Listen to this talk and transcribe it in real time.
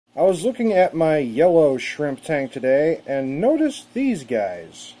I was looking at my yellow shrimp tank today and noticed these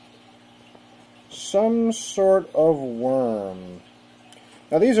guys. Some sort of worm.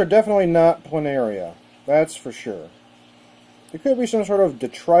 Now these are definitely not planaria, that's for sure. There could be some sort of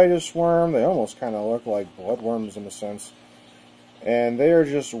detritus worm. They almost kind of look like bloodworms in a sense. And they are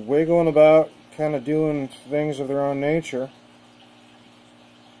just wiggling about, kind of doing things of their own nature.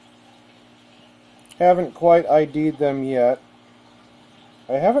 Haven't quite ID'd them yet.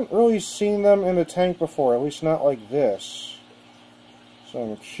 I haven't really seen them in the tank before, at least not like this. So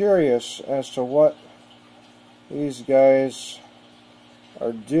I'm curious as to what these guys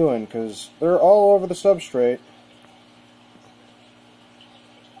are doing, because they're all over the substrate.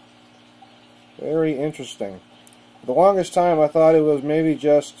 Very interesting. For the longest time I thought it was maybe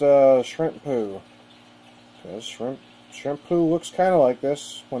just shrimp poo. Because shrimp poo looks kind of like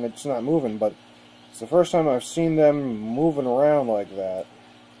this when it's not moving, but it's the first time I've seen them moving around like that.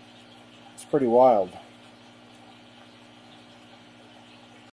 It's pretty wild.